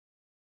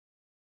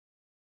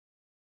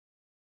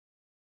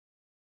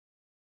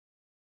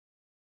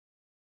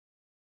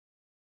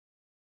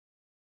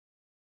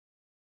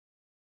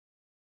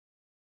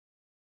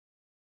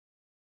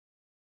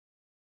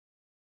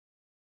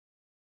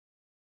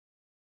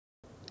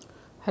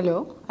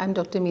Hello, I am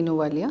Dr. Meenu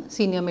Walia,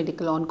 Senior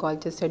Medical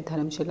Oncologist at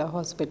Dharamshila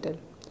Hospital.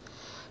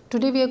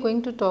 Today we are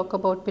going to talk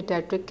about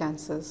pediatric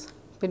cancers.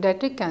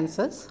 Pediatric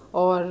cancers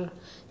or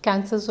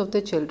cancers of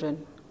the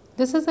children.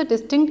 This is a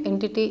distinct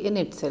entity in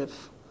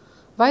itself.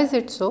 Why is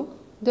it so?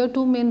 There are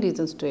two main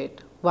reasons to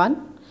it.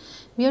 One,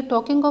 we are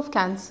talking of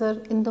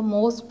cancer in the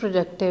most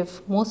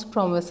productive, most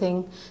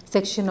promising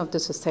section of the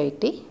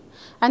society.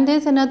 And there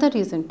is another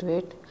reason to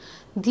it.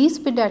 These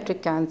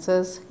pediatric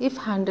cancers, if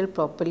handled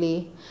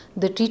properly,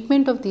 the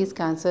treatment of these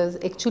cancers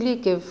actually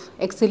give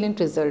excellent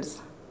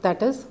results.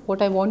 That is,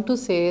 what I want to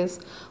say is,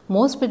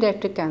 most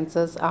pediatric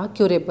cancers are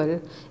curable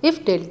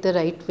if dealt the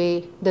right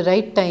way, the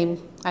right time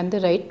and the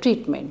right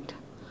treatment.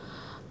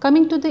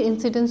 Coming to the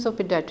incidence of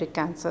pediatric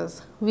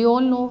cancers, we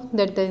all know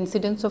that the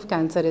incidence of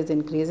cancer is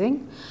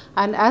increasing,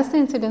 and as the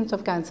incidence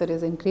of cancer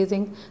is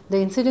increasing, the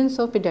incidence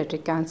of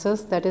pediatric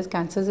cancers, that is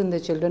cancers in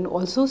the children,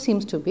 also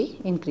seems to be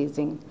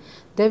increasing.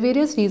 There are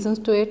various reasons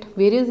to it,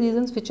 various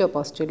reasons which are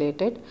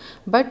postulated,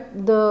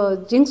 but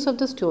the jinx of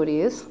the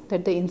story is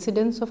that the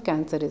incidence of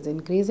cancer is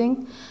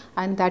increasing,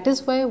 and that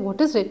is why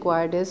what is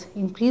required is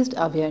increased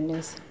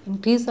awareness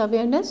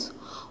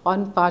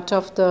on part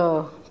of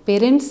the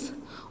parents,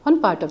 on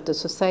part of the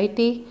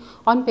society,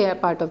 on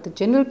part of the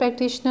general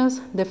practitioners,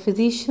 the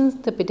physicians,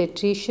 the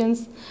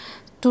pediatricians,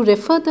 to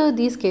refer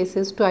these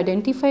cases, to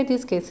identify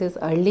these cases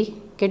early,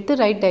 get the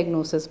right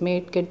diagnosis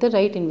made, get the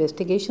right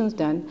investigations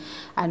done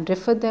and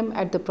refer them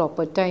at the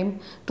proper time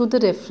to the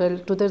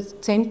referral, to the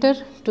center,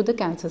 to the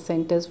cancer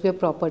centers where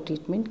proper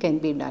treatment can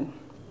be done.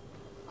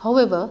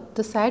 However,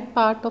 the sad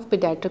part of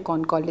pediatric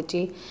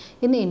oncology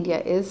in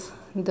India is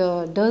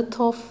the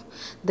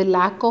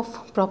lack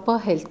of proper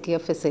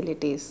healthcare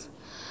facilities.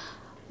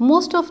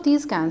 Most of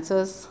these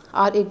cancers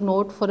are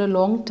ignored for a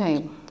long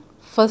time.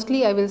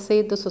 Firstly, I will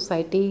say the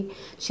society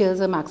shares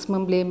a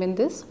maximum blame in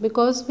this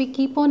because we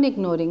keep on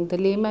ignoring, the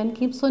layman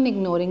keeps on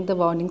ignoring the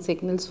warning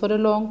signals for a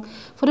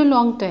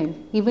long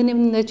time, even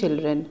in the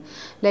children,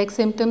 like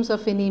symptoms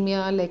of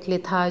anemia like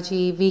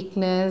lethargy,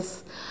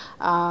 weakness,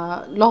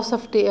 loss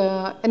of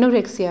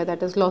anorexia,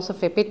 that is loss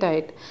of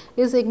appetite,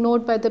 is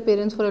ignored by the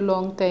parents for a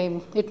long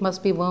time. It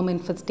must be worm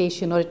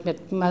infestation or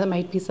it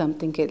might be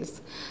something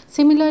else.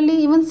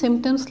 Similarly, even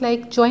symptoms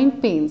like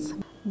joint pains,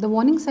 the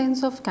warning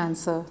signs of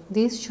cancer,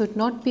 these should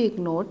not be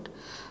ignored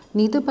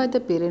neither by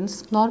the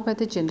parents nor by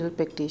the general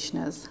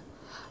practitioners.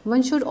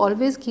 One should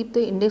always keep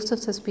the index of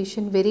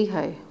suspicion very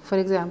high. For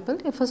example,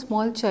 if a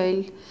small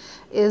child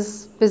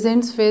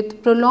presents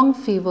with prolonged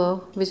fever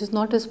which is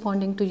not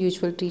responding to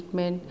usual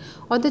treatment,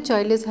 or the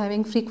child is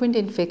having frequent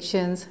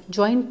infections,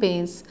 joint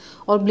pains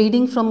or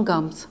bleeding from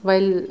gums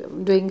while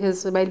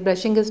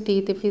brushing his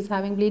teeth, if he is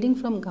having bleeding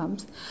from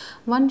gums,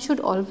 one should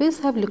always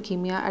have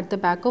leukemia at the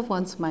back of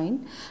one's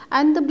mind.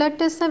 And the blood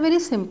tests are very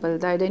simple.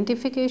 The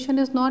identification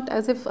is not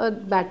as if a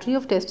battery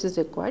of tests is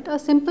required. A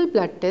simple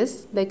blood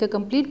test like a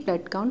complete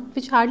blood count,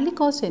 which hardly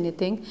costs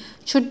anything,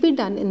 should be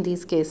done in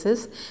these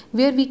cases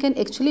where we can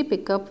actually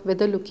pick up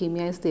whether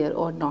leukemia is there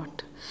or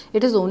not.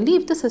 It is only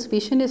if the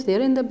suspicion is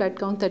there in the blood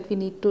count that we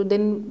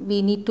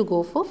need to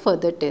go for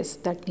further tests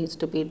that needs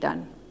to be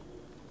done.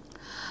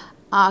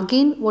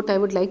 Again, what I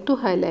would like to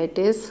highlight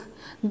is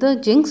the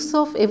jinx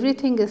of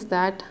everything is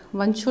that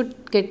one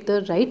should get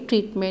the right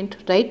treatment,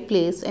 right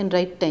place and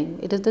right time.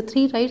 It is the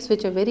three rights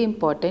which are very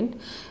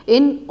important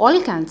in all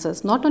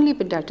cancers, not only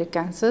pediatric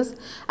cancers,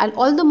 and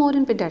all the more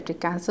in pediatric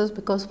cancers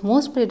because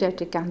most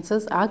pediatric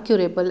cancers are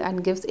curable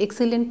and gives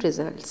excellent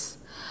results.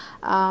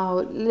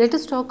 Let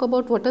us talk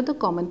about what are the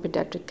common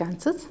pediatric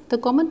cancers. The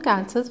common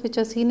cancers which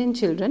are seen in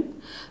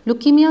children,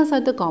 leukemias are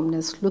the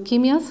commonest.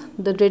 Leukemias,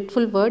 the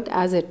dreadful word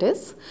as it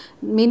is,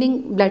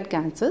 meaning blood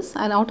cancers,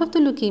 and out of the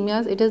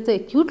leukemias, it is the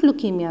acute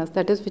leukemias,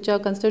 that is, which are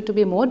considered to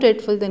be more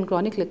dreadful than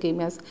chronic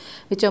leukemias,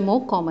 which are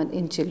more common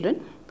in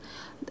children.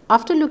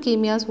 After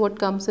leukemias, what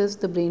comes is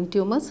the brain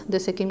tumors, the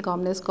second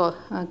commonest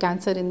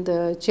cancer in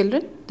the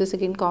children, the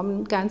second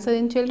common cancer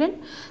in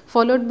children,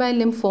 followed by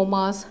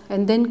lymphomas,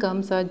 and then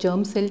comes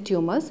germ cell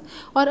tumors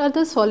or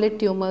other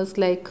solid tumors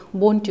like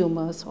bone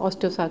tumors,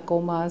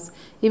 osteosarcomas,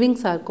 Ewing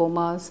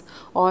sarcomas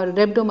or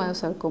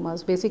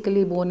rhabdomyosarcomas,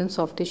 basically bone and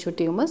soft tissue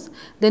tumors,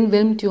 then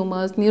Wilm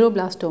tumors,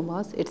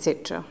 neuroblastomas,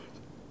 etc.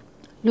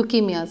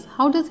 Leukemias.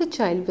 How does a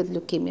child with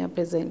leukemia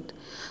present?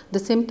 The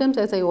symptoms,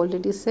 as I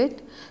already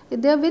said,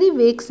 they are very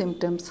vague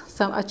symptoms.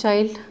 A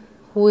child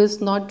who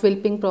is not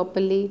developing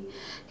properly,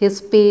 he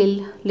is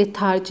pale,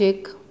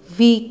 lethargic,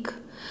 weak,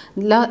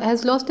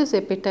 has lost his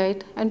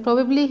appetite, and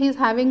probably he is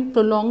having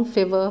prolonged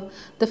fever,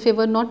 the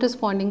fever not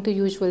responding to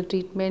usual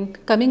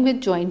treatment, coming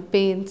with joint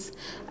pains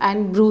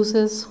and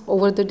bruises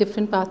over the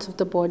different parts of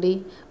the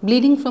body,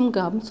 bleeding from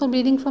gums or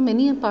bleeding from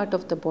any part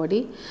of the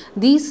body.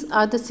 These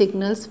are the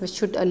signals which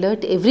should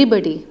alert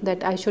everybody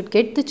that I should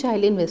get the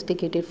child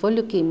investigated for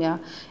leukemia.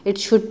 It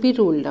should be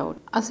ruled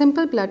out. A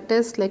simple blood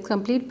test like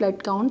complete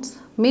blood counts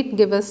may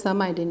give us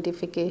some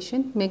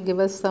identification, may give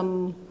us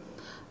some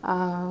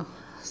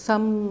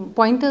some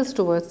pointers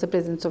towards the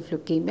presence of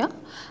leukemia,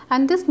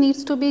 and this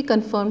needs to be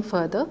confirmed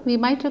further. We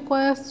might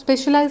require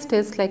specialized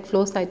tests like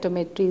flow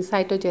cytometry,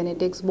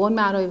 cytogenetics, bone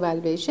marrow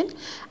evaluation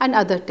and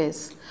other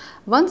tests.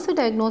 Once the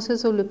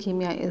diagnosis of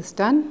leukemia is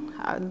done,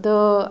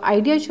 the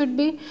idea should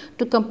be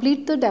to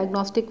complete the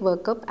diagnostic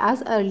workup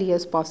as early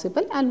as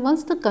possible, and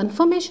once the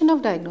confirmation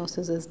of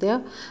diagnosis is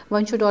there,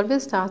 one should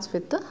always start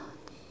with the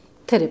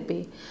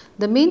therapy.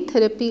 The main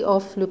therapy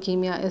of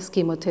leukemia is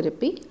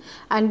chemotherapy,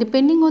 and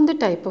depending on the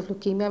type of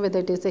leukemia, whether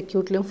it is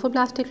acute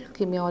lymphoblastic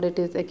leukemia or it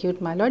is acute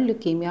myeloid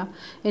leukemia,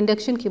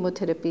 induction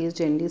chemotherapy is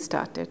generally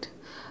started.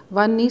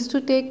 One needs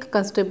to take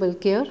considerable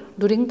care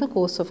during the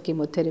course of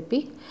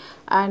chemotherapy,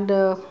 and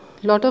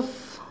lot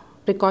of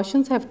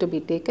precautions have to be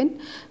taken,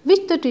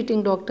 which the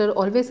treating doctor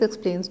always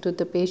explains to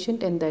the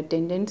patient and the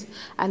attendants.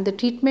 And the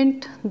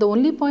treatment, the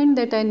only point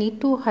that I need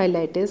to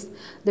highlight is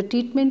the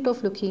treatment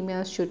of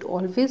leukemia should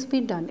always be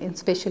done in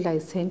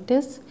specialized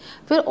centers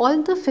where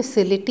all the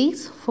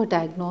facilities for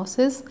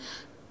diagnosis,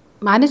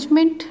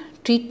 management,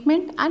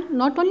 treatment, and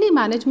not only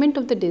management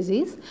of the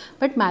disease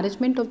but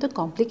management of the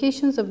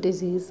complications of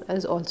disease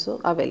is also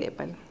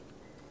available.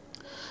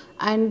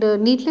 And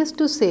needless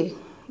to say,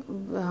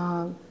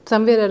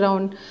 somewhere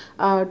around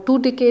 2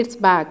 decades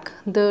back,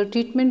 the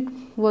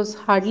treatment was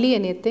hardly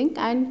anything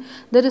and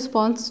the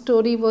response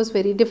story was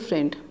very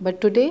different.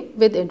 But today,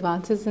 with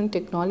advances in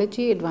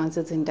technology,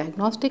 advances in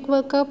diagnostic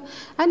workup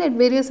and at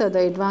various other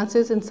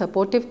advances in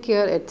supportive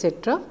care,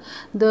 etc.,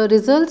 the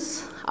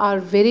results are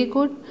very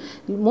good.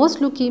 Most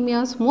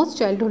leukemias, most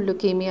childhood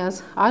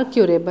leukemias are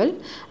curable,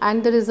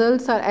 and the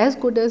results are as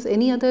good as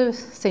any other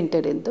center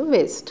in the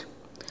West.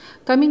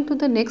 Coming to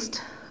the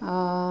next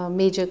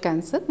major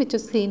cancer which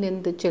is seen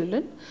in the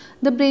children,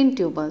 the brain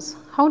tumors.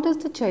 How does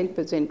the child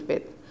present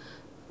with?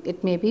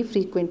 It may be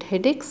frequent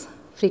headaches,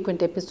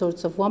 frequent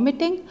episodes of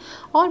vomiting,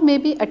 or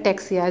maybe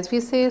ataxia, as we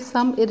say,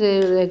 some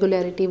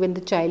irregularity when the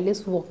child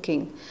is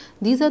walking.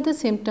 These are the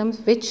symptoms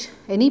which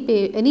any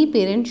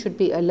parent should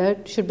be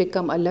alert, should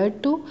become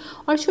alert to,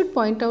 or should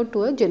point out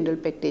to a general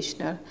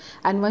practitioner.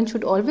 And one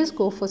should always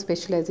go for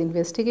specialized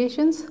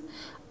investigations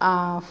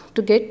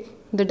to get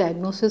the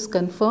diagnosis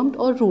confirmed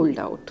or ruled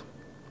out.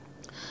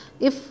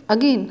 If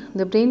again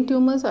the brain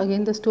tumors,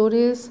 again the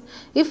story is,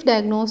 if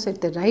diagnosed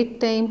at the right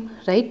time,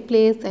 right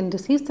place and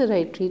receives the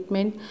right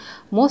treatment,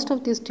 most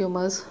of these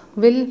tumors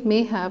will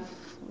have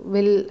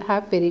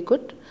very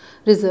good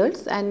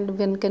results, and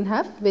one can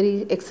have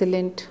very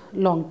excellent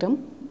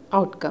long-term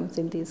outcomes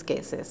in these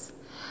cases.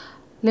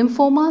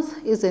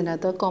 Lymphomas is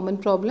another common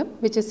problem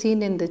which is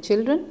seen in the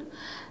children.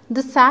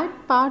 The sad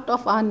part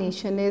of our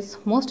nation is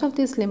most of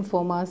these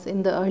lymphomas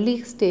in the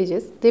early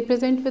stages, they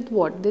present with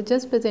what? They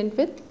just present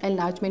with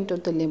enlargement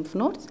of the lymph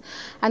nodes,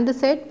 and the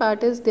sad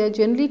part is they are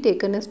generally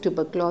taken as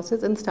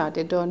tuberculosis and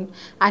started on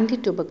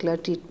anti-tubercular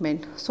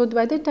treatment. So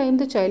by the time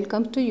the child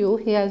comes to you,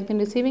 he has been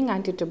receiving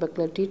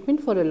anti-tubercular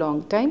treatment for a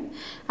long time,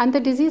 and the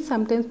disease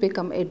sometimes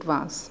become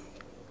advanced.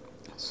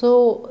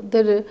 So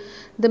the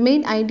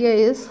main idea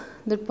is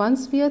that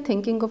once we are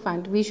thinking of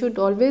we should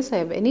always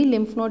have any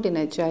lymph node in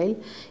a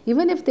child,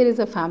 even if there is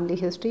a family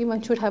history,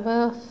 one should have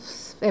a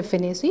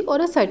FNAC or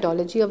a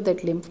cytology of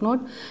that lymph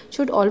node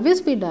should always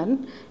be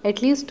done,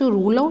 at least to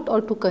rule out or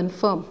to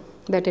confirm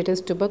that it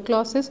is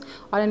tuberculosis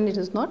or and it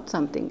is not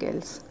something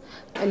else.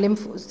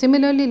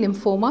 Similarly,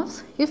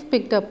 lymphomas, if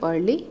picked up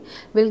early,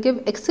 will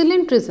give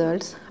excellent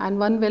results and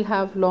one will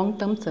have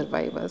long-term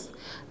survivors.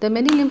 There are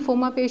many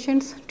lymphoma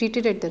patients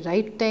treated at the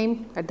right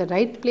time, at the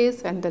right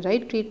place and the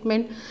right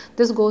treatment.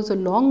 This goes a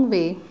long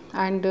way,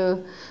 and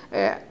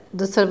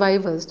the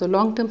survivors, the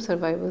long-term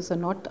survivors are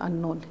not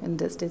unknown in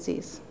this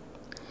disease.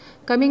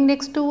 Coming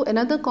next to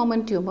another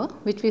common tumor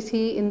which we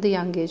see in the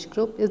young age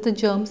group is the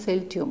germ cell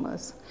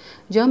tumors.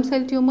 Germ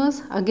cell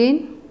tumors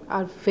again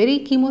are very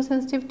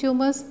chemosensitive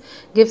tumors,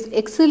 gives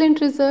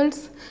excellent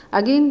results.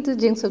 Again, the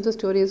jinx of the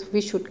story is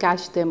we should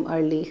catch them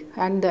early,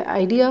 and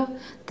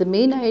the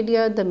main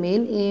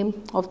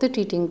aim of the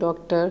treating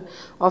doctor,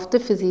 of the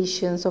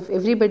physicians, of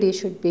everybody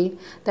should be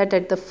that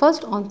at the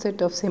first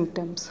onset of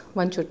symptoms,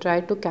 one should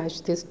try to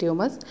catch these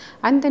tumors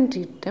and then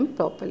treat them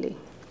properly.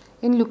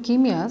 In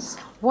leukemias,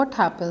 what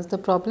happens? The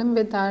problem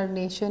with our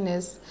nation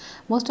is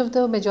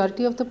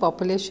majority of the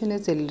population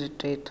is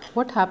illiterate.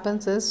 What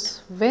happens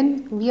is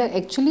when we are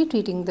actually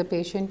treating the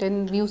patient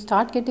and we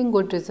start getting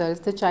good results,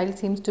 the child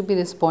seems to be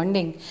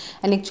responding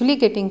and actually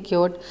getting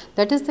cured.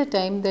 That is the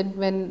time that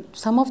when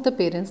some of the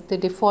parents they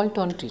default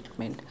on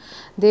treatment.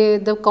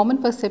 The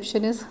common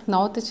perception is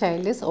now the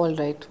child is all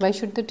right. Why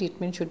should the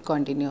treatment should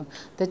continue?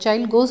 The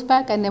child goes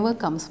back and never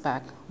comes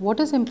back. What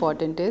is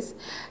important is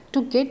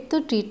to get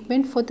the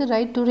treatment for the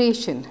right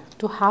duration.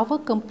 To have a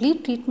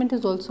complete treatment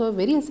is also a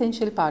very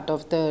essential part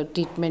of the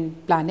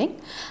treatment planning,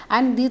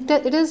 and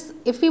it is,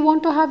 if we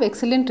want to have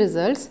excellent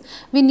results,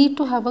 we need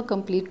to have a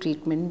complete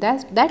treatment.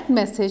 This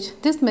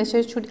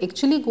message should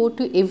actually go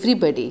to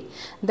everybody,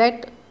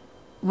 that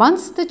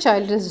once the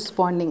child is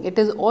responding, it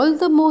is all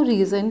the more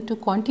reason to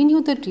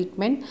continue the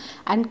treatment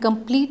and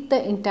complete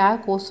the entire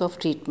course of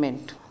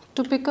treatment.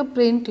 To pick up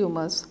brain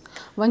tumors,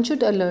 one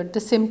should alert the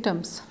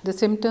symptoms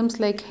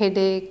like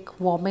headache,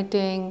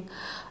 vomiting,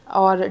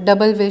 or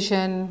double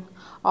vision,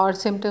 or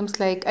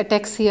symptoms like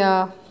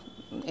ataxia,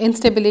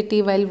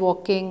 instability while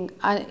walking,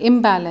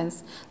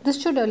 imbalance.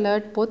 This should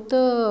alert both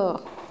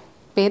the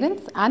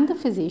parents and the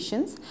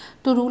physicians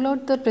to rule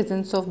out the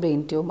presence of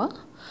brain tumor.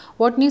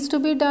 What needs to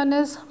be done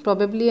is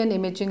probably an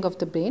imaging of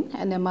the brain,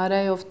 an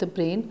MRI of the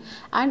brain,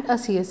 and a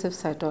CSF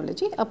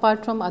cytology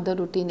apart from other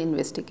routine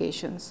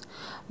investigations.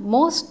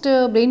 Most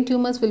brain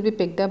tumors will be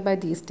picked up by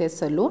these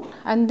tests alone,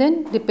 and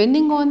then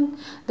depending on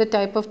the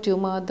type of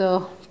tumor, the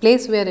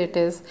place where it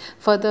is,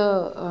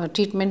 further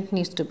treatment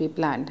needs to be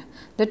planned.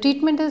 The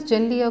treatment is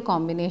generally a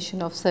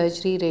combination of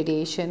surgery,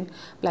 radiation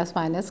plus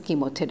minus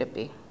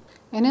chemotherapy.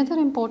 Another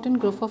important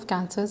group of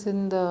cancers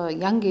in the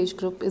young age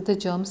group is the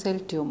germ cell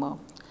tumor.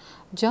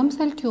 Germ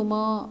cell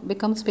tumor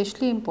becomes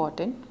especially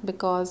important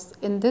because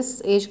in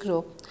this age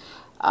group,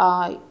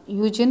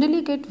 you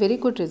generally get very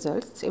good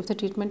results if the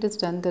treatment is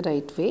done the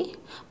right way.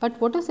 But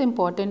what is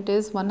important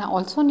is one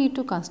also need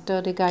to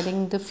consider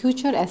regarding the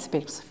future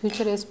aspects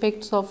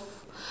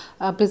of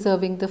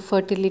preserving the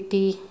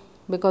fertility,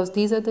 because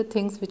these are the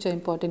things which are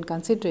important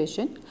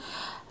consideration.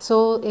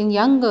 So, in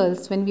young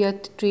girls, when we are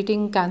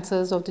treating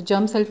cancers of the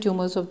germ cell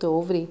tumors of the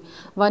ovary,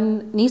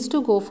 one needs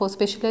to go for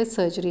specialized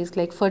surgeries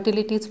like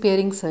fertility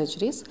sparing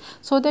surgeries,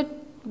 so that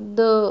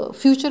the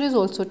future is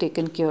also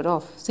taken care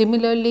of.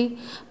 Similarly,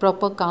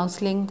 proper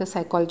counseling, the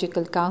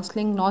psychological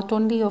counseling not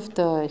only of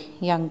the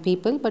young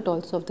people but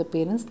also of the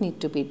parents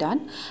need to be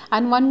done,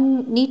 and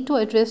one need to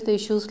address the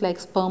issues like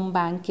sperm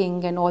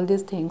banking and all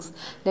these things,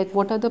 like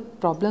what are the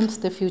problems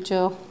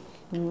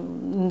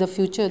in the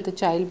future the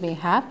child may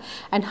have,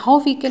 and how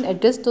we can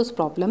address those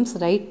problems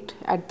right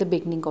at the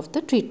beginning of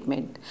the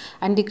treatment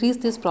and decrease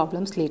these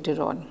problems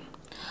later on.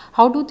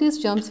 How do these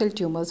germ cell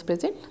tumors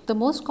present? The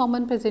most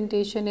common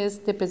presentation is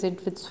they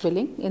present with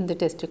swelling in the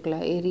testicular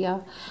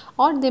area,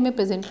 or they may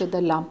present with a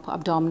lump,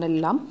 abdominal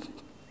lump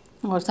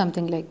or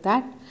something like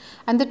that.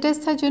 And the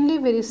tests are generally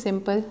very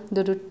simple.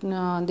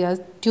 They are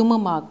tumor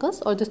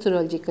markers or the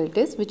serological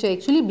tests, which are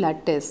actually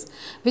blood tests,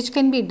 which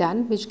can be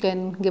done, which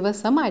can give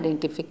us some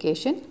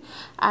identification,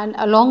 and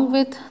along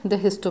with the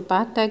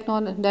histopath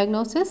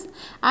diagnosis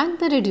and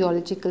the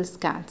radiological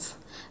scans.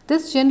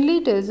 This generally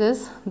gives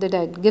us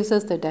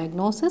the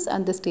diagnosis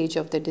and the stage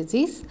of the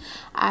disease,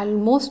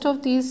 and most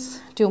of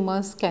these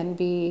tumors can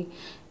be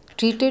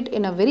treated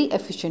in a very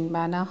efficient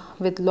manner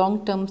with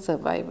long-term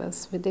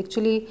survivors, with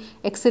actually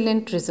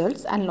excellent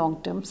results and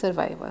long-term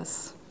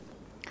survivors.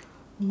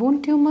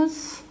 Bone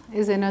tumors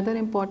is another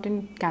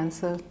important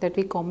cancer that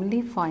we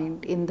commonly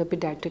find in the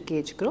pediatric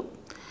age group.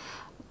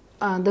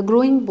 The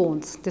growing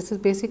bones, this is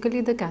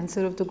basically the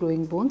cancer of the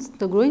growing bones.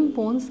 The growing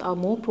bones are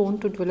more prone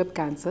to develop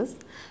cancers,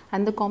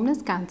 and the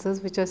commonest cancers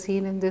which are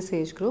seen in this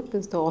age group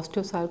is the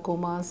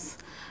osteosarcomas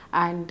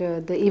and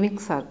the Ewing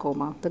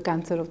sarcoma, the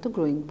cancer of the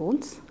growing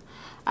bones.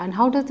 And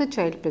how does the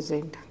child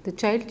present? The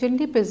child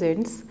generally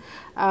presents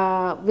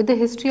with a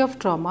history of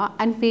trauma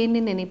and pain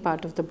in any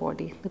part of the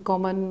body. The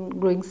common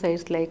growing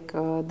signs, like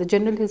the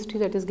general history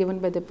that is given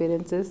by the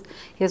parents, is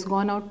he has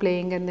gone out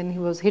playing and then he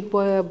was hit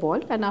by a ball,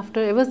 and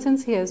ever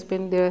since he has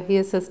been there, he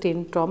has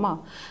sustained trauma.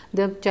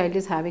 The child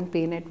is having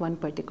pain at one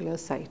particular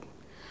site.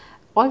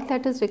 All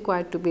that is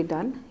required to be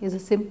done is a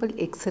simple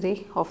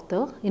X-ray of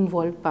the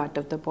involved part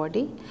of the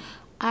body,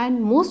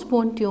 and most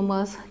bone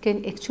tumors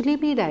can actually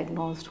be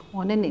diagnosed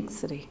on an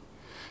X-ray.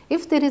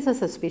 If there is a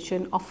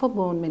suspicion of a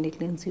bone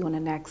malignancy on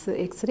an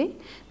X-ray,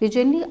 we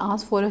generally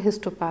ask for a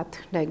histopath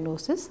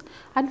diagnosis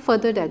and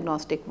further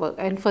diagnostic work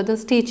and further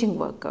staging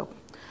workup.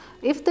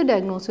 If the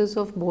diagnosis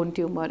of bone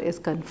tumor is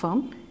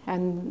confirmed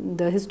and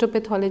the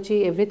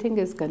histopathology, everything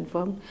is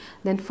confirmed,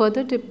 then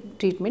further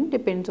treatment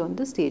depends on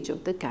the stage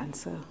of the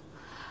cancer.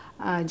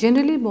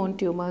 Generally, bone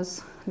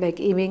tumors like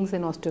Ewing's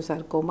and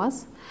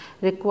osteosarcomas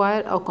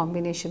require a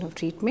combination of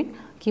treatment,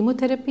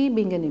 chemotherapy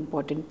being an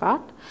important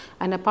part,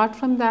 and apart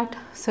from that,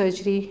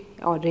 surgery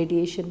or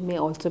radiation may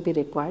also be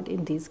required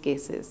in these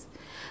cases.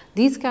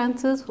 These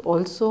cancers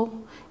also,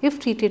 if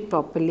treated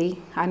properly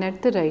and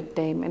at the right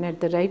time and at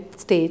the right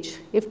stage,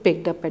 if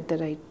picked up at the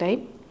right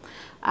time,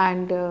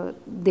 and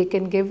they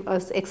can give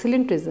us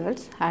excellent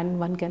results, and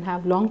one can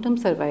have long-term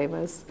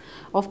survivors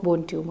of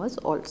bone tumors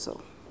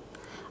also.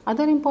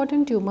 Other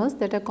important tumors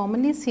that are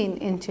commonly seen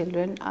in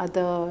children are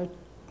the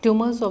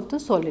tumors of the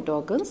solid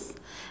organs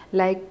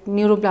like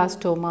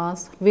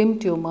neuroblastomas, Wim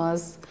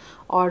tumors,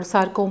 or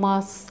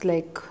sarcomas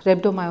like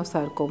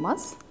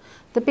rhabdomyosarcomas.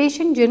 The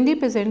patient generally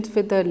presents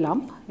with a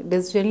lump. It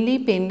is generally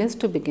painless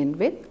to begin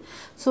with.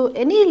 So,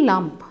 any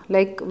lump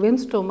like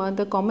Wim's tumor,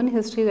 the common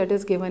history that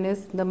is given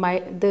is the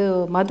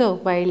mother,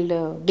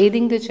 while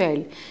bathing the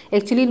child,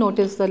 actually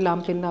notices the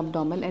lump in the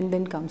abdomen and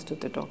then comes to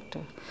the doctor.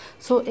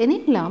 So,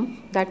 any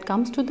lump that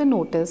comes to the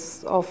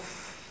notice of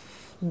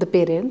the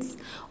parents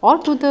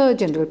or to the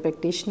general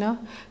practitioner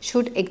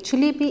should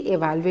actually be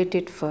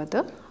evaluated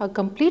further. A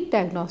complete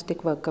diagnostic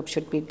workup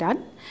should be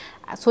done,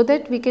 so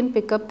that we can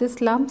pick up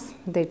these lumps,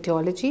 the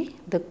etiology,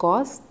 the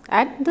cause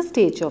and the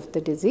stage of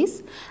the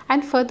disease,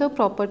 and further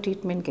proper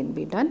treatment can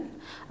be done.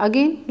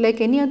 Again, like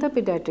any other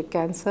pediatric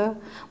cancer,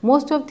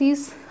 most of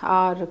these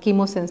are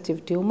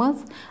chemosensitive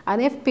tumors,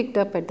 and if picked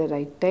up at the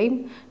right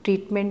time,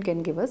 treatment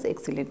can give us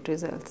excellent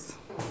results.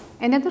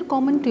 Another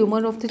common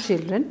tumor of the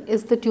children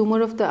is the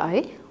tumor of the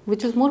eye,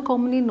 which is more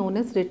commonly known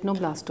as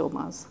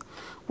retinoblastomas.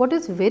 What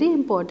is very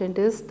important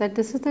is that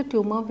this is the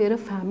tumor where a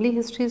family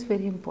history is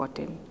very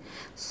important.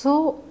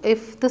 So,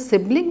 if the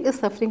sibling is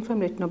suffering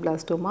from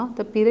retinoblastoma,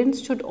 the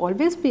parents should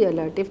always be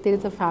alert. If there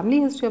is a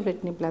family history of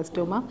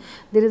retinoblastoma,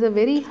 there is a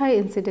very high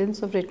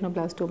incidence of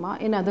retinoblastoma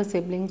in other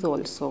siblings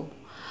also.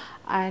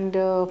 And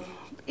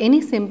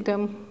any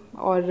symptom,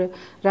 or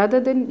rather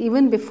than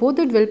even before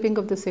the developing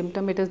of the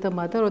symptom, it is the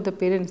mother or the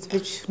parents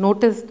which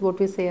notice what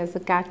we say as the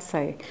cat's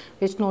eye,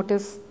 which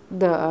notice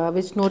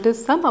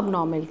some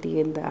abnormality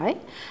in the eye,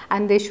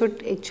 and they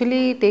should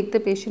actually take the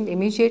patient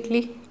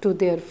immediately to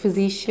their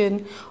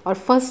physician or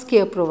first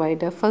care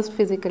provider, first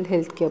physical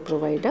health care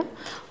provider,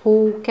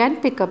 who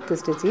can pick up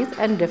this disease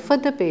and refer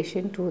the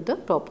patient to the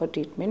proper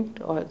treatment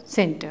or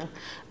center,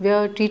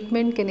 where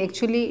treatment can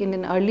actually in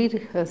an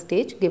early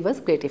stage give us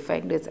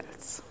gratifying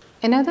results.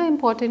 Another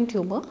important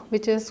tumor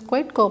which is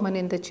quite common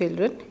in the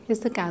children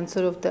is the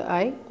cancer of the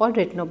eye or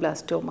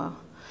retinoblastoma.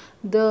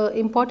 The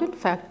important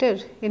factor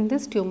in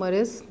this tumor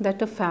is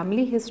that a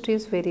family history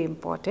is very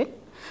important.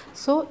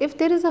 So, if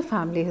there is a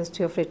family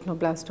history of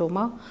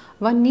retinoblastoma,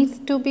 one needs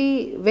to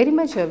be very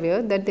much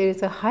aware that there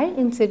is a high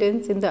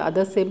incidence in the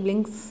other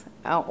siblings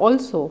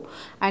also,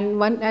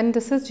 and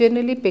this is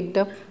generally picked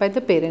up by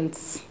the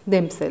parents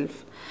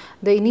themselves.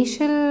 The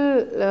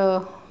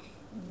initial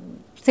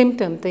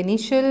symptom, the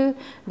initial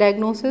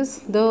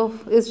diagnosis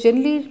is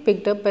generally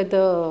picked up by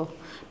the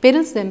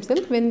parents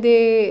themselves when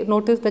they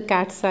notice the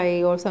cat's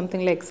eye or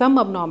something like some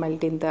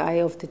abnormality in the eye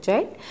of the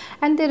child,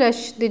 and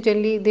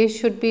they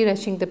should be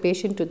rushing the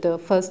patient to the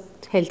first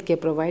healthcare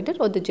provider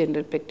or the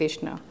general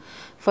practitioner.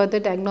 Further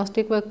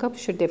diagnostic workup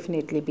should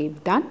definitely be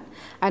done,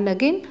 and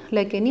again,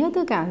 like any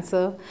other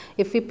cancer,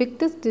 if we pick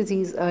this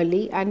disease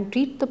early and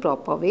treat the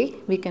proper way,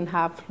 we can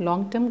have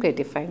long-term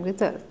gratifying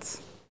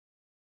results.